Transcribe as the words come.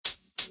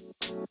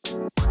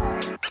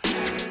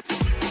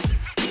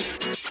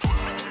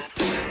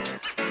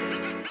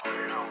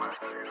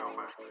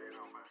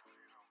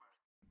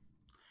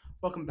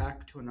Welcome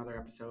back to another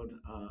episode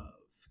of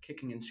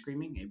Kicking and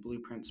Screaming, a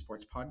Blueprint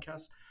Sports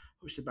podcast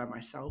hosted by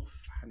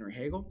myself, Henry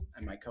Hagel,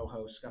 and my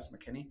co-host, Gus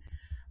McKinney.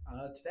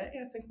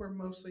 Today, I think we're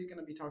mostly going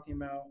to be talking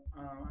about,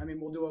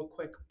 we'll do a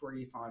quick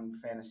brief on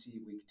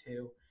Fantasy Week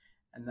 2,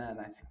 and then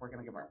I think we're going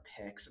to give our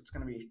picks. It's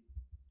going to be a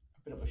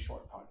bit of a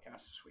short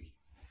podcast this week.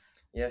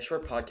 Yeah,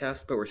 short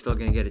podcast, but we're still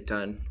going to get it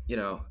done. You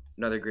know,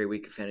 another great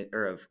week of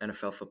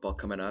NFL football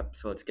coming up,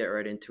 so let's get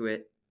right into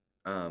it.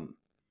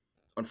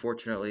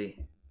 Unfortunately,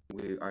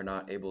 we are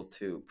not able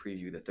to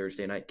preview the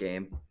Thursday night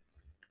game,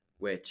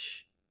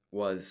 which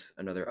was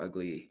another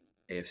ugly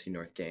AFC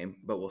North game,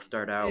 but we'll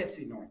start out.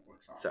 AFC North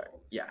looks awful. So,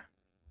 yeah,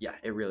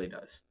 it really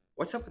does.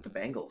 What's up with the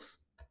Bengals?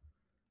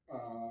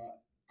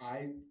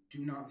 I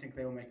do not think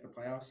they will make the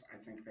playoffs. I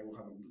think they will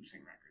have a losing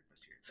record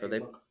this year. So they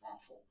look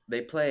awful.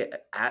 They play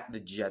at the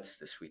Jets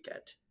this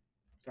weekend.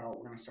 Is that what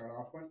we're going to start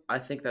off with? I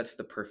think that's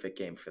the perfect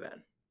game for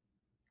them.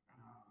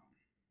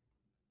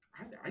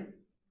 To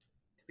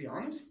be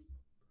honest,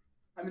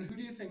 who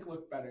do you think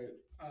looked better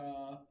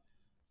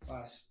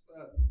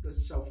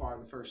so far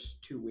the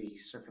first 2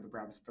 weeks, or for the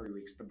Browns 3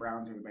 weeks? The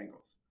Browns or the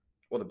Bengals?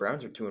 Well, the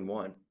Browns are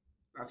 2-1.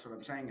 That's what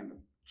I'm saying, and the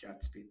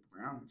Jets beat the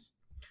Browns.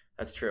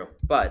 That's true,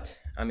 but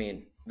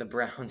the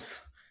Browns.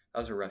 That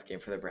was a rough game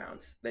for the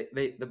Browns.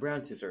 The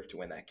Browns deserve to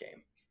win that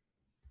game.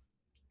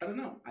 I don't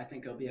know. I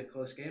think it'll be a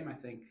close game. I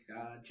think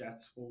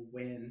Jets will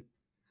win.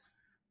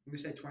 I'm going to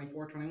say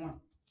 24-21.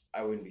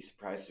 I wouldn't be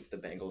surprised if the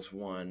Bengals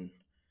won.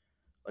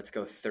 Let's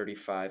go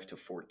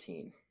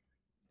 35-14.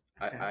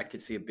 Okay. I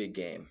could see a big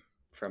game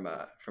from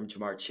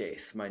Jamar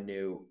Chase, my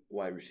new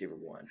wide receiver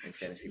one in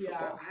fantasy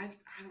football. Yeah,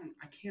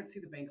 I can't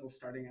see the Bengals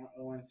starting out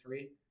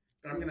 0-3,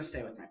 but I'm going to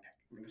stay with my pick.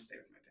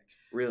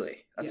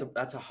 Really?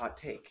 That's a hot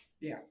take.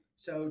 Yeah.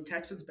 So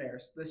Texans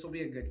Bears. This will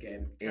be a good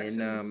game.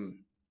 Texans,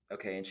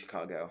 in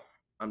Chicago.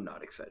 I'm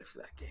not excited for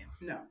that game.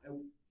 No,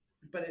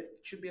 but it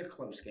should be a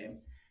close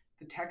game.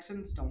 The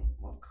Texans don't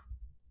look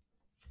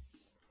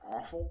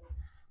awful.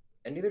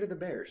 And neither do the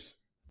Bears.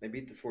 They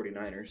beat the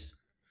 49ers.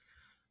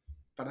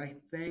 But I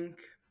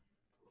think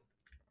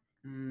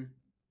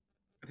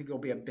it'll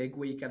be a big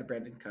week out of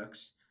Brandon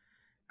Cooks.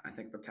 I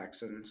think the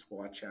Texans will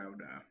watch out.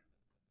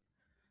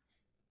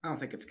 I don't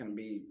think it's going to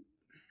be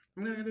 –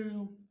 I'm going to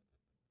do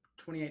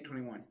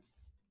 28-21.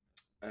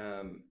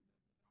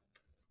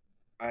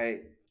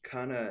 I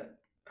kind of –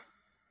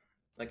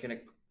 like in a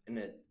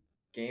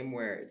game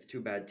where it's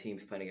two bad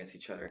teams playing against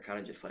each other, I kind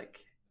of just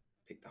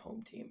pick the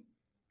home team.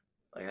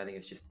 I think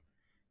it's just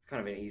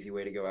kind of an easy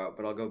way to go out.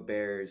 But I'll go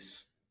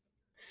Bears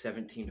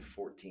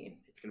 17-14.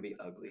 It's going to be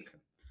ugly. Okay.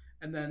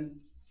 And then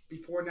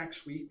before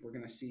next week, we're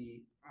going to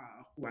see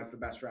who has the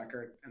best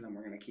record, and then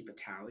we're going to keep a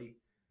tally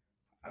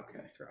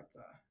throughout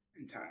the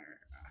entire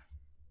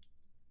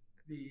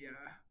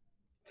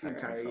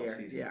year.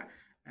 season. Yeah,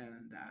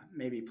 and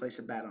maybe place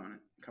a bet on it.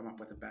 Come up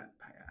with a bet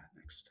by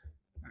next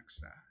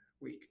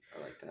week. I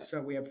like that.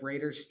 So we have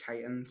Raiders,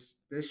 Titans.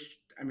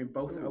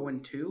 Both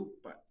 0-2,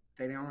 but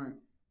they aren't.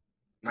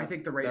 I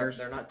think the Raiders.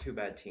 They're not two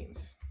bad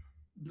teams.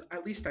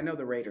 At least I know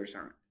the Raiders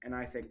aren't, and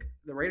I think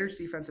the Raiders'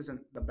 defense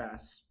isn't the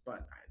best,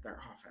 but their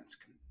offense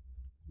can.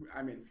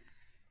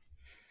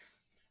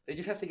 They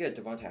just have to get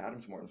Devonta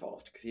Adams more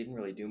involved because he didn't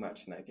really do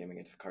much in that game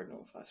against the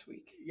Cardinals last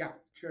week. Yeah,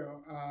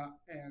 true.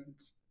 And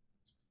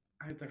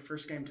I had their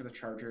first game to the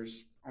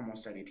Chargers.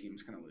 Almost any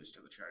team's going to lose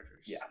to the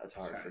Chargers. Yeah, that's a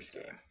hard first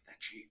game. The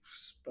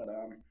Chiefs, but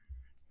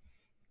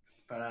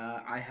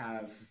I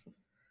have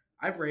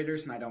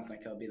Raiders, and I don't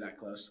think it'll be that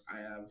close.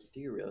 Do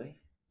you really?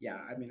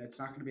 Yeah, it's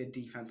not going to be a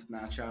defensive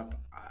matchup.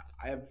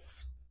 I have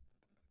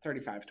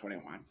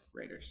 35-21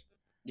 Raiders.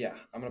 Yeah,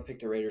 I'm going to pick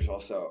the Raiders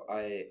also.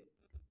 I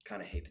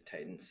kind of hate the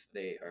Titans.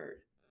 They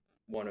are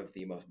one of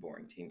the most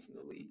boring teams in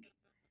the league.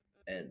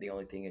 And the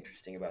only thing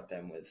interesting about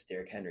them was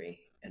Derrick Henry,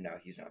 and now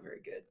he's not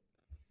very good.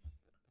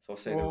 So I'll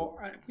say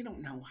we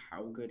don't know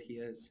how good he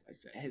is.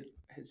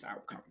 His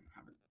outcome.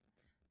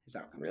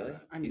 Really?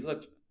 He's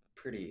looked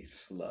pretty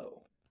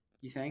slow.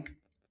 You think?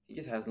 He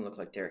just hasn't looked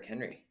like Derrick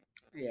Henry.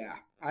 Yeah.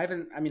 I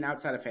haven't,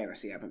 outside of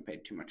fantasy, I haven't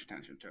paid too much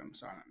attention to him,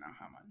 so I don't know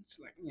how much,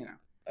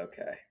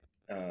 Okay.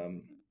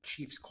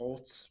 Chiefs,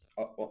 Colts.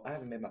 Oh, well, I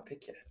haven't made my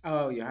pick yet.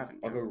 Oh, you haven't?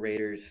 I'll go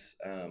Raiders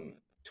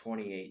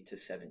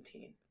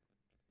 28-17.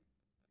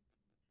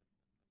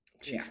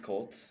 Chiefs,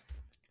 Colts.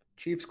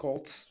 Chiefs,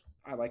 Colts.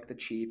 I like the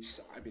Chiefs.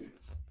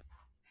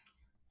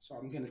 So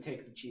I'm going to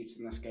take the Chiefs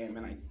in this game,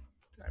 and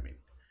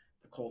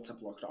the Colts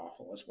have looked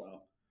awful as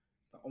well.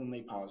 The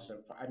only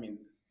positive,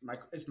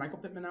 is Michael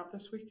Pittman out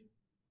this week?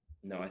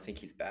 No, I think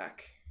he's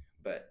back,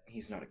 but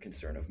he's not a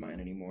concern of mine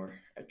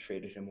anymore. I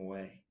traded him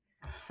away.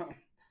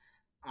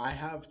 I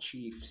have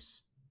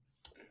Chiefs.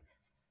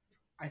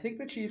 I think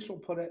the Chiefs will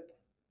put it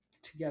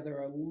together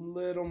a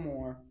little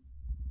more.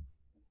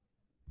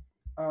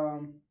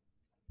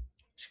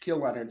 Shaquille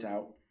Leonard's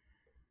out.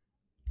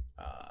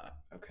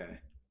 Okay.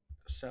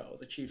 So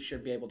the Chiefs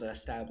should be able to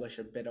establish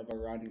a bit more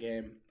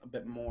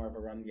of a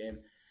run game.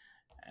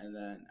 and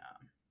then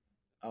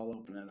I'll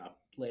open it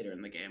up later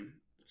in the game.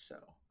 So,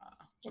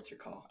 What's your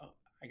call?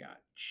 I got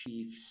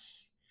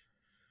Chiefs.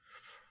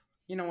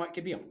 You know what?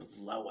 Give me a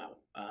blowout.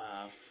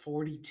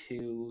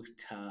 42-28.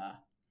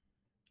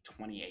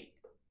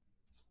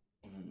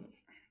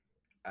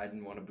 I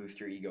didn't want to boost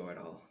your ego at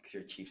all because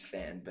you're a Chiefs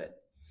fan,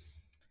 but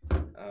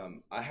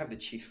I have the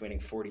Chiefs winning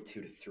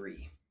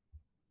 42-3.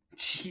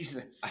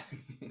 Jesus.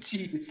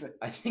 Jesus.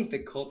 I think the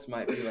Colts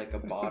might be like a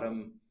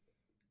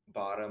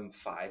bottom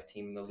 5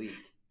 team in the league.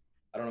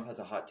 I don't know if that's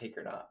a hot take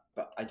or not,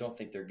 but I don't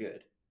think they're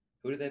good.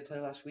 Who did they play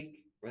last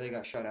week where they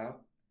got shut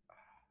out?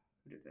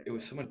 It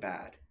was someone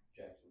bad.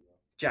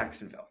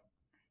 Jacksonville.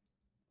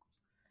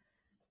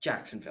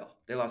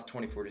 They lost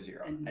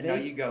 24-0. And now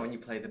you go and you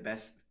play the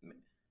best,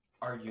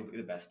 arguably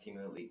the best team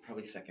in the league,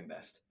 probably second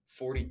best.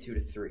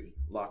 42-3.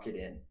 Lock it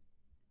in.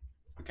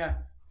 Okay.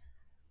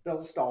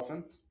 Bills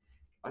Dolphins.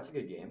 That's a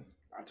good game.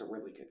 That's a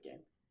really good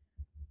game.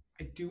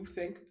 I do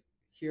think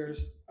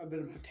here's a bit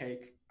of a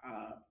take.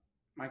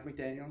 Mike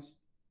McDaniels.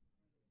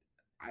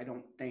 I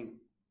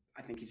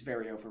think he's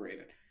very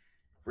overrated.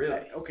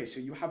 Really? Okay, so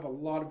you have a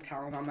lot of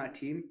talent on that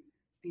team.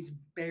 He's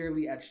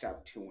barely edged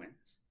out 2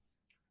 wins.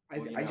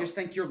 I just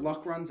think your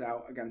luck runs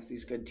out against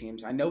these good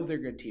teams. I know they're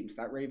good teams.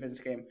 That Ravens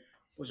game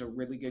was a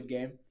really good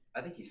game.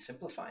 I think he's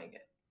simplifying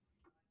it.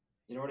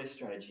 You know what his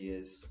strategy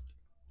is?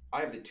 I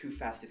have the 2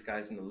 fastest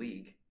guys in the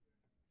league.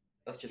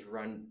 Let's just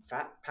run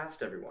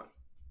past everyone.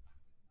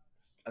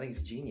 I think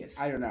it's genius.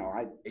 I don't know.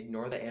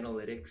 Ignore the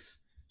analytics.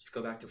 Just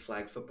go back to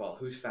flag football.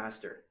 Who's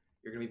faster?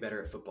 You're going to be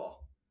better at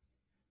football.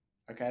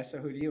 Okay, so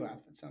who do you have?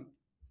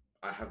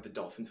 I have the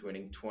Dolphins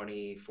winning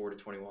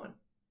 24-21.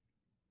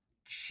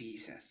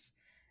 Jesus.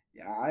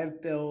 Yeah, I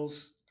have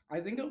Bills. I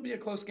think it'll be a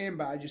close game,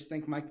 but I just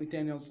think Mike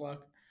McDaniel's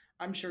luck.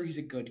 I'm sure he's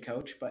a good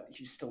coach, but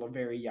he's still a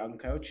very young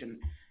coach. And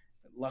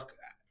luck,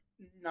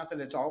 not that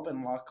it's all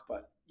been luck,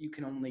 but you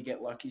can only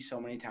get lucky so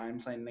many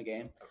times late in the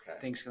game. Okay.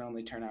 Things can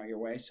only turn out your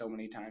way so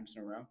many times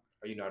in a row.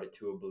 Are you not a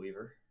Tua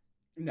believer?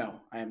 No,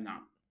 I am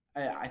not.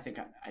 I think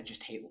I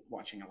just hate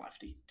watching a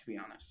lefty, to be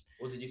honest.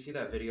 Well, did you see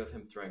that video of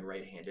him throwing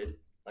right-handed?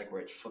 Like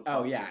where it's flip.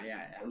 Oh, yeah.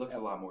 It looks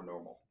a lot more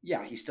normal.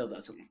 Yeah, he still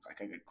doesn't look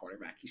like a good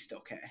quarterback. He still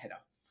can't hit a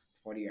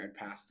 40-yard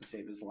pass to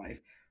save his life.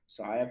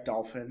 So I have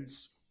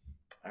Dolphins.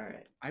 All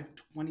right. I have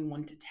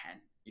 21-10.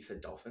 You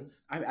said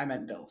Dolphins? I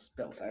meant Bills.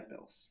 I have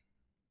Bills.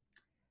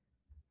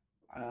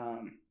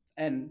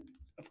 And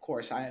of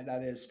course,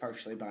 that is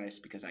partially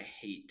biased because I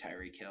hate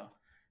Tyreek Hill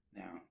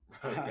now.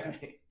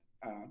 Okay.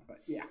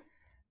 But yeah.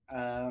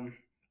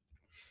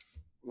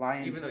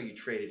 Lions. Even though you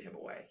traded him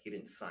away, he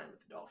didn't sign with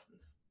the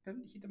Dolphins.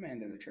 He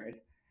demanded a trade.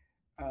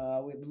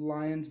 We have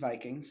Lions,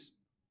 Vikings.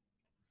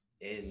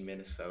 In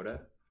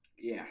Minnesota?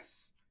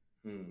 Yes.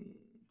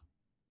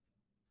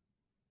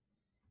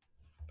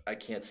 I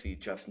can't see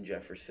Justin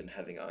Jefferson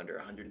having under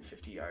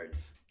 150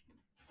 yards.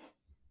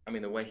 I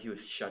mean, the way he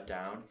was shut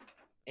down,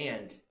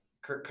 and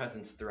Kirk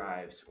Cousins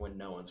thrives when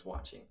no one's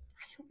watching.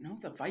 I don't know.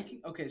 The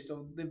Vikings. Okay,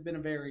 so they've been a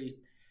very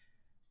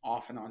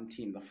off and on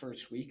team. The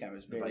first week, I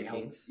was very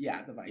hopeful.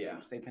 Yeah, the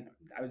Vikings. Yeah.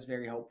 I was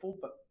very hopeful,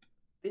 but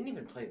they didn't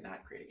even play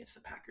that great against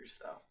the Packers,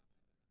 though.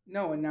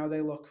 No, and now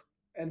they look.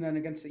 And then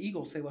against the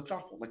Eagles, they looked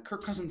awful. Like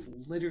Kirk Cousins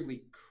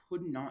literally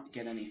could not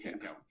get anything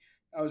going.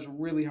 That was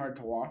really hard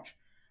to watch.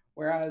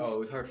 Whereas, it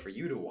was hard for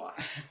you to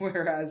watch.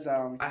 Whereas,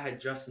 I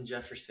had Justin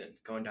Jefferson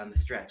going down the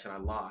stretch, and I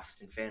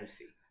lost in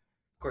fantasy.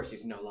 Of course,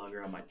 he's no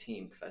longer on my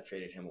team because I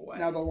traded him away.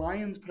 Now the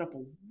Lions put up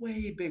a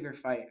way bigger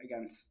fight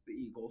against the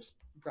Eagles.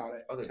 Brought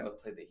it. Oh, they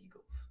both played the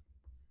Eagles.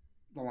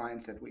 The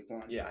Lions did week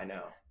 1. Yeah, I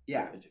know.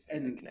 Yeah,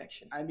 and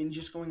connection. I mean,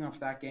 just going off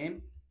that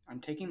game, I'm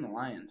taking the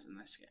Lions in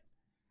this game.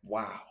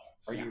 Wow,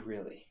 are you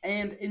really?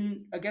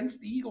 And against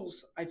the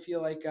Eagles, I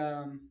feel like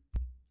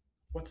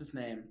what's his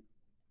name?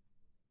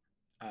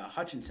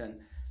 Hutchinson.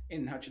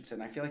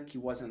 I feel like he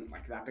wasn't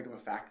like that big of a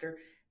factor.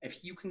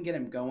 If you can get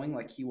him going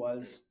like he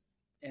was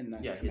in the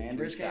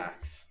Commanders game,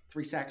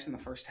 3 sacks in the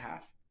first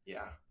half.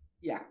 Yeah.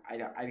 Yeah,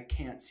 I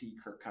can't see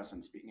Kirk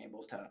Cousins being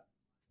able to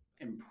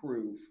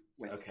improve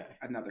with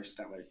another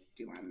stellar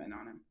D lineman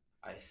on him.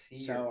 I see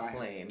your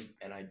claim,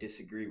 and I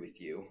disagree with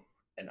you.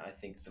 And I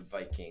think the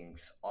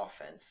Vikings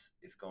offense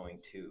is going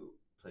to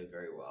play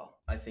very well.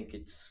 I think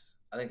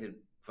the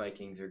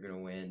Vikings are going to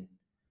win.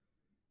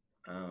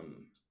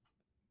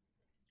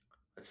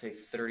 Let's say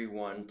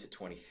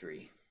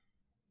 31-23.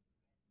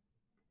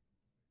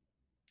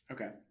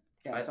 Okay.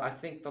 Yeah, I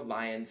think the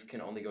Lions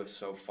can only go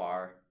so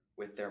far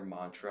with their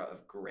mantra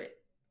of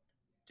grit.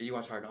 Did you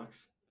watch Hard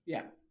Knocks?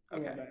 Yeah.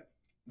 Okay.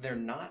 They're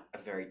not a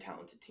very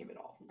talented team at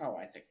all. Oh,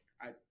 I think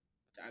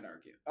I'd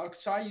argue.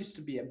 So I used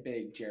to be a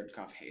big Jared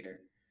Goff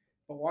hater,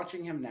 but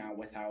watching him now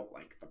without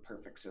like the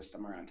perfect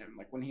system around him,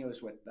 like when he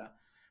was with the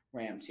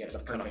Rams, he had the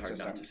perfect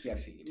system. He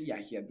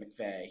had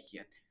McVay, he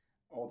had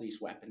all these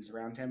weapons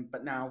around him,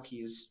 but now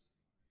he's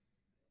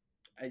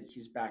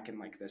back in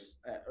like this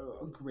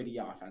a gritty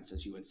offense,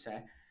 as you would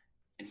say,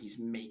 and he's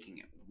making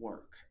it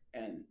work.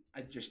 And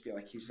I just feel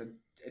like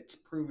it's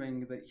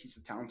proving that he's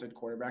a talented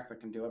quarterback that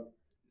can do it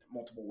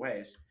multiple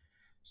ways.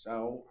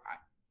 So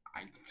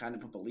I'm kind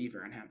of a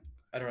believer in him.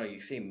 I don't know. You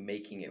say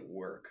making it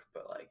work,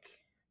 but like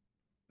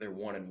they're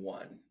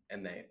 1-1,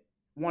 and they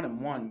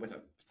 1-1 with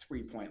a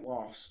 3-point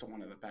loss to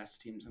one of the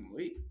best teams in the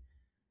league.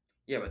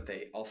 yeah, but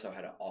they also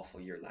had an awful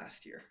year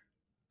last year.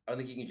 I don't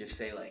think you can just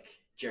say like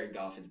Jared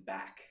Goff is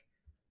back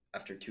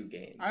after 2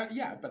 games.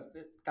 Yeah, but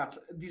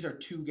these are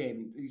 2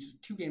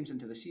 games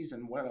into the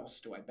season. What else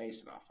do I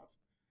base it off of?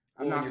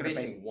 I'm not going to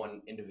base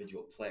one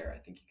individual player. I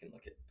think you can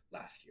look at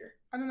last year.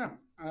 I don't know.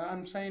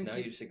 I'm saying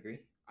you disagree.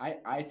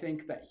 I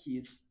think that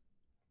he's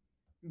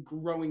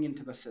growing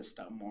into the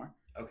system more.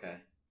 Okay,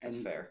 that's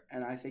fair.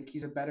 And I think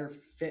he's a better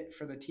fit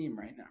for the team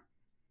right now.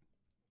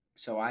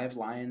 So I have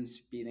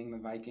Lions beating the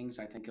Vikings.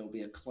 I think it'll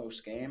be a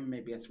close game,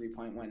 maybe a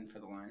 3-point win for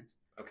the Lions.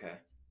 Okay.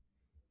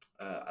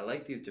 I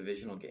like these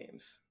divisional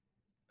games.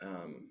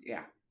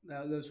 Yeah,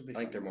 those will be fun.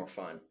 I think they're more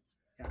fun.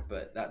 Yeah.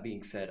 But that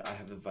being said, I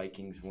have the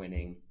Vikings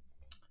winning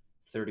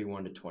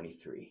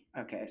 31-23.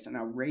 Okay, so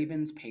now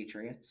Ravens,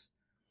 Patriots.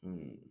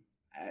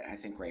 I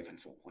think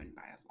Ravens will win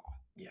by a lot.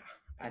 Yeah.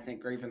 I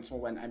think Ravens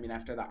will win. I mean,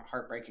 after that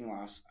heartbreaking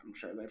loss, I'm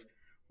sure they've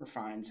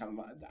refined some.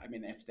 I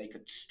mean, if they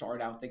could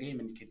start out the game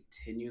and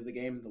continue the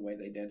game the way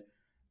they did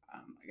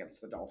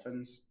against the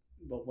Dolphins,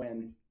 they'll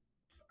win.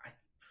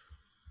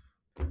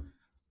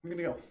 I'm going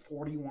to go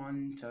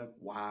 41 to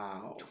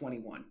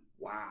 21.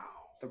 Wow.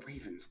 The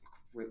Ravens look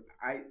really.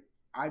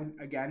 I'm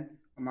again,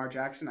 Lamar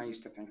Jackson, I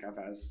used to think of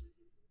as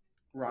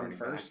run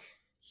first. Back.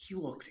 He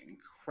looked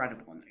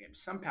incredible in the game.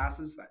 Some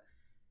passes that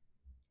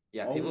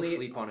people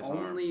sleep on his arm.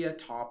 Only a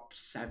top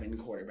 7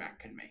 quarterback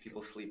can make.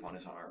 People sleep on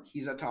his arm.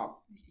 He's a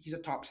top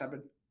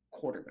 7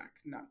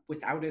 quarterback, not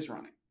without his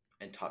running.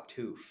 And top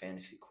 2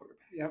 fantasy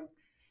quarterback. Yep.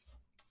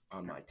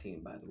 On my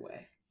team, by the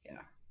way.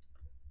 Yeah.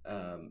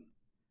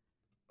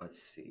 Let's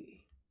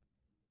see.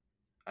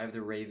 I have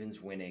the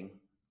Ravens winning,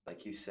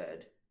 like you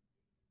said.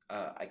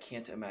 I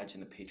can't imagine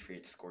the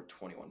Patriots scored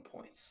 21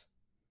 points.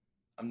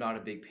 I'm not a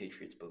big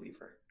Patriots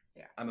believer.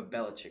 Yeah. I'm a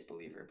Belichick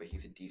believer, but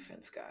he's a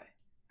defense guy.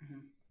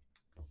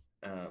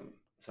 Mm-hmm.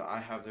 So I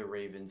have the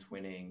Ravens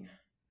winning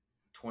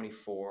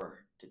 24-10.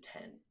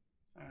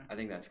 I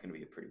think that's going to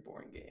be a pretty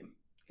boring game.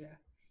 Yeah.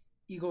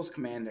 Eagles,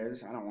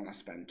 Commanders. I don't want to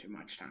spend too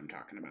much time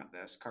talking about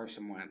this.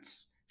 Carson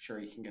Wentz, sure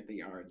he can get the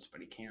yards, but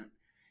he can't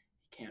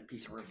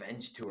piece of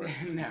revenge tour.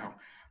 No.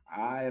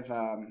 I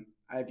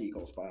have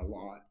Eagles by a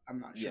lot. I'm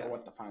not sure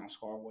what the final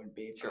score would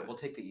be. Sure, we'll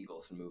take the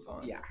Eagles and move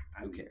on. Yeah.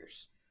 Who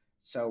cares?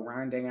 So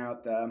rounding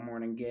out the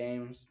morning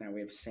games, now we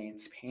have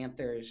Saints,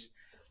 Panthers.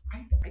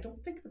 I don't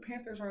think the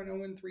Panthers are an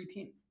 0-3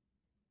 team.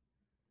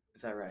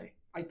 Is that right?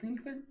 I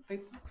think they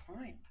look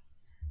fine.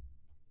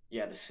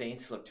 Yeah, the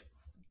Saints looked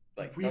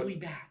like really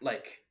bad.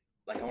 Like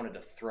I wanted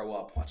to throw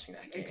up watching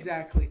that game.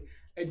 Exactly.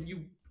 And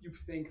you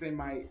think they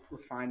might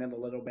refine it a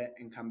little bit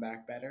and come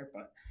back better,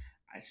 but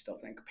I still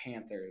think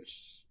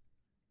Panthers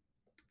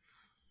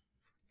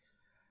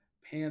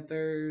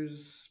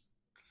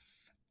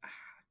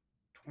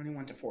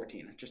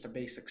 21-14, just a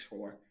basic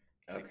score.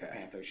 I think the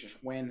Panthers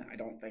just win. I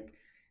don't think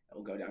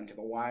it'll go down to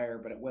the wire,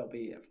 but it will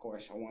be, of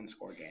course, a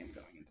 1-score game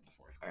going into the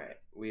fourth quarter. All right,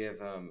 we have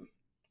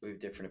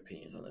different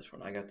opinions on this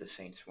one. I got the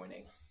Saints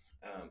winning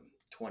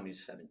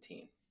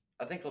 20-17.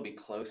 I think it'll be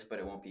close, but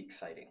it won't be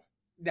exciting.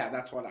 Yeah,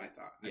 that's what I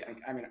thought.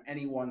 I mean,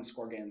 any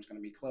 1-score game is going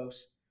to be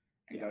close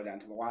and go down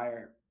to the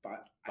wire,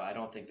 but I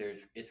don't think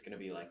it's going to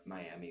be like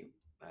Miami,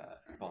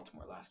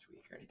 Baltimore last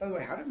week or anything. By the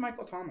way, how did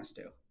Michael Thomas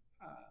do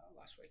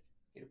last week?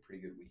 He had a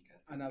pretty good week.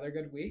 Another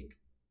good week?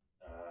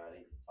 I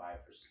think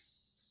 5 for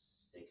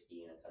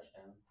 60 and a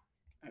touchdown.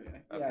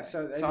 Okay. Yeah,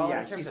 so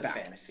he's back.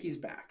 Fantasy. He's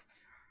back.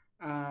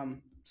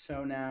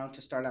 So now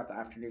to start out the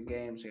afternoon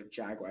games, we have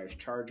Jaguars,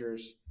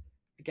 Chargers.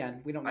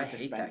 Again, we don't need to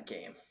spend that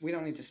game. We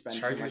don't need to spend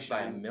Chargers too much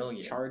by time. a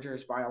million.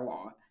 Chargers by a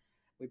lot.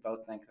 We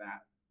both think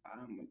that.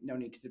 No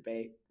need to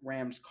debate.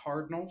 Rams,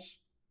 Cardinals.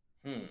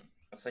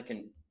 That's like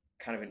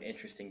kind of an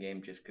interesting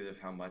game just because of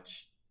how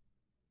much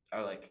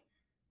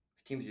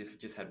teams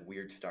just had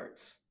weird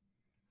starts.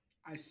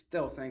 I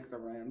still think the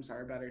Rams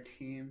are a better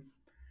team.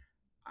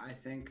 I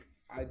think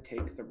I'd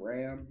take the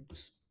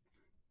Rams.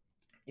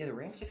 Yeah, the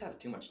Rams just have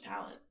too much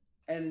talent.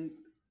 And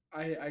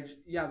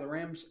the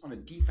Rams on a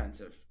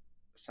defensive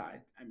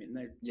side. I mean,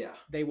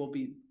 they will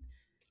be.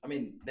 I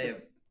mean, they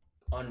have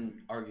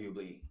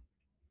unarguably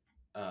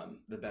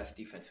the best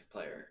defensive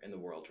player in the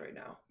world right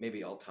now,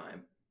 maybe all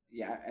time.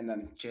 Yeah, and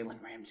then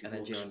Jalen Ramsey.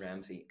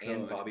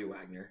 And Bobby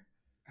Wagner.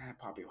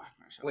 Bobby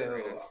Wagner. Wait,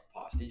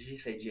 pause. Did you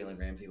say Jalen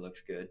Ramsey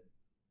looks good?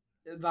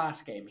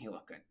 Last game, he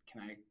looked good.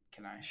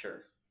 Can I?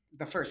 Sure.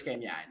 The first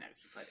game, yeah, I know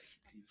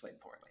he played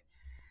poorly.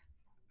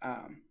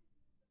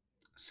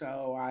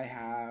 So I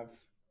have,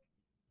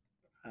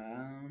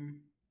 I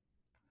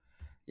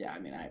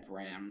have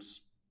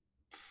Rams.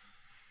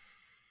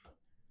 I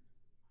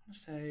want to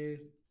say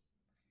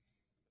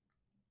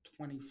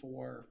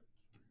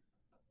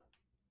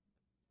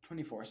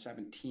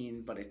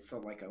 24-17, but it's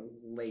still like a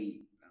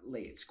late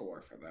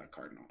score for the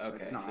Cardinals.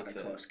 Okay, it's not a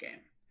close game.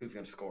 Who's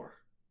going to score?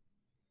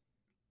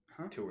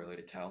 Huh? Too early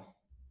to tell.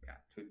 Yeah.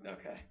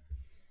 Okay.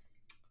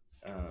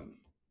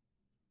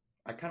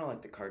 I kind of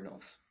like the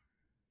Cardinals.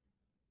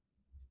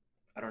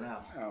 I don't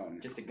know.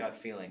 Just a gut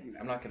feeling.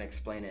 I'm not going to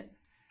explain it,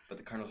 but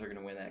the Cardinals are going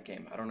to win that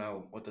game. I don't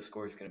know what the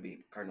score is going to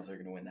be. Cardinals are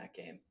going to win that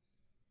game.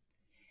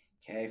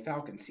 Okay,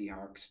 Falcons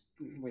Seahawks.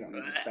 We don't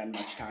need to spend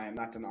much time.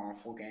 That's an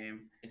awful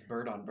game. It's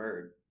bird on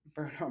bird.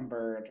 Bird on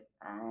bird.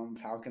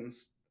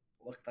 Falcons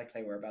looked like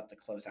they were about to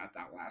close out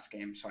that last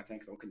game, so I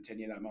think they'll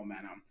continue that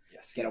momentum. Yeah,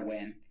 get a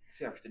win.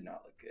 Seahawks did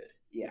not look good.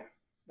 Yeah,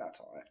 that's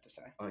all I have to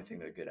say. Only thing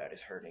they're good at is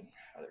hurting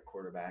other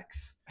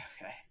quarterbacks.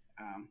 Okay.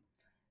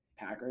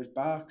 Packers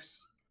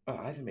Bucks. Oh,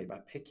 I haven't made my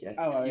pick yet.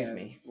 Oh, Excuse yeah.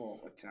 me.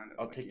 Well, it sounded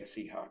I'll like take you. the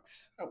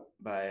Seahawks. Oh,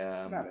 by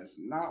that is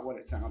not what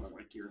it sounded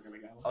like you were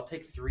going to go. I'll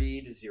take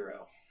 3-0.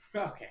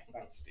 Okay,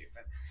 that's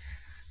stupid.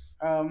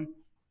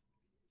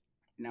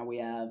 Now we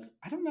have,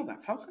 I don't know,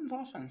 that Falcons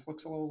offense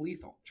looks a little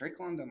lethal. Drake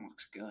London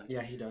looks good.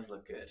 Yeah, he does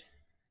look good.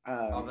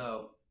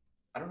 Although,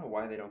 I don't know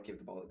why they don't give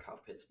the ball to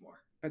Kyle Pitts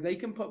more. But they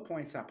can put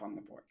points up on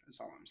the board, is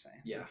all I'm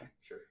saying. Yeah, okay.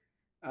 Sure.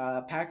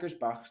 Packers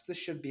Bucks. This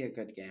should be a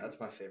good game. That's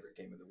my favorite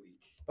game of the week.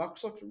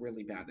 Bucks looked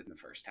really bad in the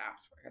first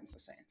half against the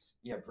Saints.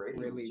 Yeah, Brady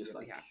really, was just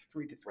really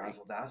like 3-3.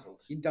 razzle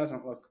dazzled. He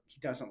doesn't look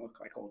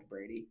like old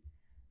Brady.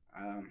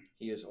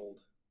 He is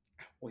old.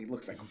 Well, he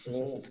looks like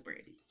old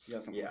Brady. He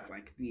doesn't look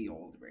like the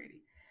old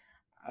Brady.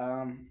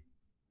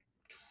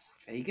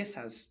 Vegas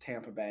has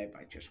Tampa Bay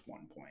by just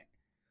 1 point.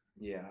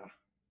 Yeah.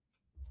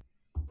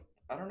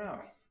 I don't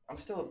know. I'm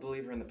still a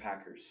believer in the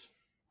Packers.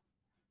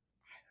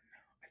 I don't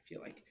know. I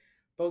feel like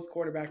both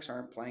quarterbacks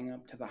aren't playing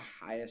up to the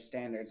highest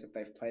standards that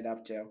they've played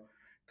up to.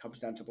 Comes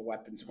down to the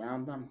weapons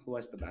around them. Who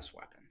has the best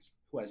weapons?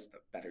 Who has the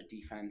better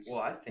defense?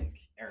 Well, I think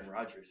Aaron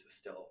Rodgers is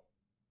still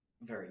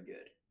very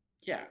good.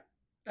 Yeah.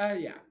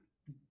 Yeah.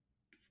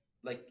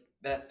 Like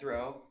that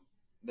throw,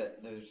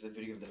 there's the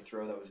video of the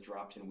throw that was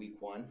dropped in week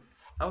 1.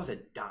 That was a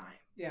dime.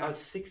 Yeah. That was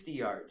 60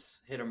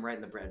 yards. Hit him right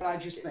in the bread. But I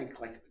just think,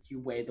 like, you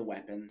weigh the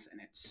weapons,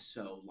 and it's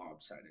so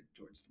lopsided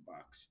towards the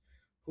Bucs.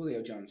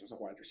 Julio Jones is a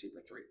wide receiver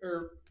 3.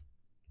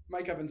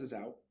 Mike Evans is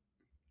out.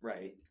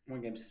 Right.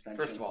 1 game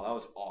suspension. First of all, that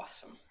was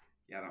awesome.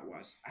 Yeah, that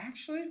was.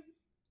 Actually,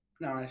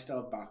 no, I still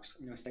have Bucs.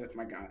 I'm going to stay with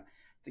my gut.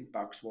 I think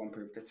Bucs will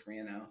improve to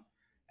 3-0.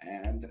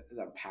 And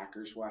the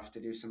Packers will have to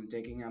do some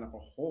digging out of a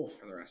hole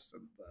for the rest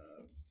of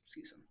the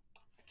season.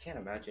 I can't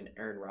imagine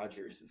Aaron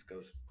Rodgers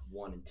goes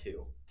 1-2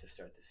 to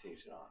start the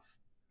season off.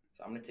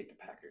 So I'm going to take the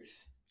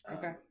Packers.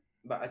 Okay.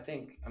 But I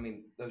think,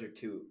 those are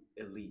 2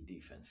 elite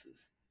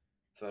defenses.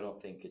 So I don't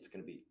think it's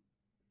going to be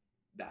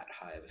that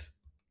high of a...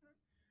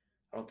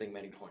 I don't think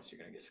many points are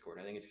going to get scored.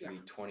 I think it's going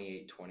to be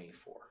 28-24.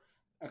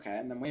 Okay,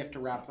 and then we have to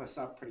wrap this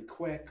up pretty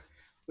quick.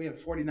 We have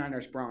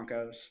 49ers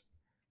Broncos.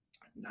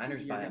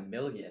 Niners by 1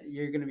 million.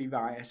 You're going to be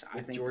biased.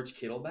 With George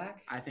Kittle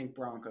back? I think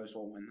Broncos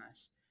will win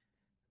this.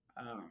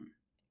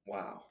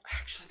 Wow.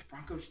 Actually, the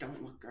Broncos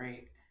don't look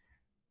great.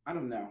 I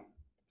don't know.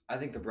 I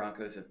think the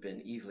Broncos have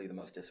been easily the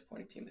most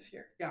disappointing team this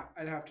year. Yeah,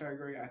 I'd have to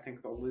agree. I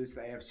think they'll lose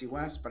the AFC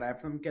West, but I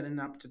have them getting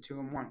up to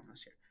 2-1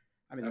 this year.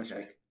 This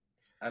week.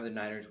 I have the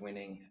Niners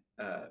winning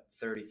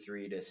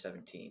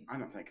 33-17. I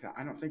don't think that.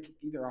 I don't think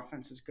either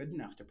offense is good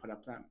enough to put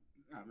up that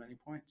many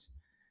points.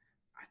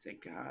 I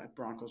think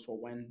Broncos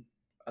will win.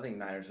 I think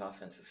Niners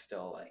offense is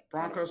still like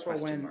Broncos will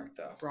win. Mark,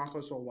 though.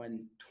 Broncos will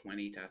win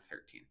 20-13.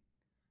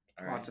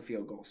 All right. Lots of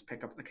field goals.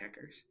 Pick up the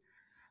kickers.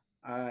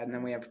 And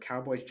then we have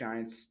Cowboys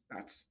Giants.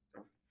 That's a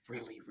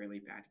really, really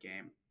bad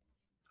game.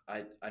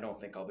 I don't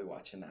think I'll be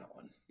watching that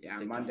one. Yeah,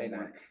 Monday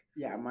night.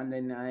 Yeah,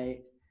 Monday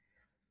night.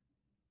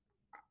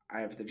 I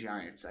have the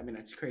Giants.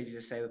 It's crazy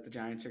to say that the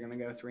Giants are going to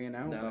go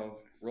 3-0. No,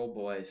 roll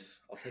boys.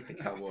 I'll take the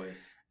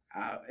Cowboys.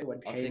 It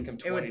would I'll pay. take them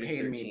 20-13. It would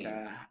pay me to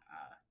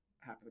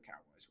have the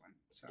Cowboys win.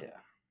 So yeah.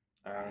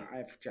 All right. I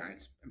have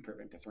Giants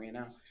improving to 3-0.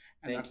 And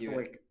Thank you. The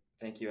week.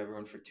 Thank you,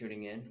 everyone, for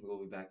tuning in. We'll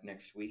be back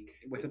next week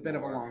with a bit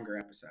of a longer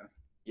episode.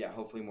 Yeah,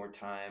 hopefully more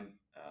time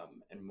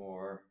and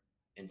more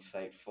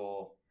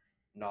insightful,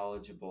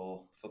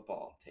 knowledgeable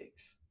football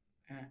takes.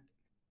 Yeah.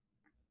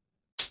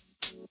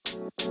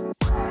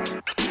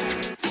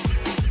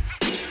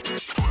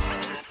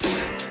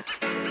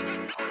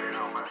 You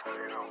know,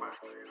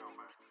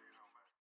 man.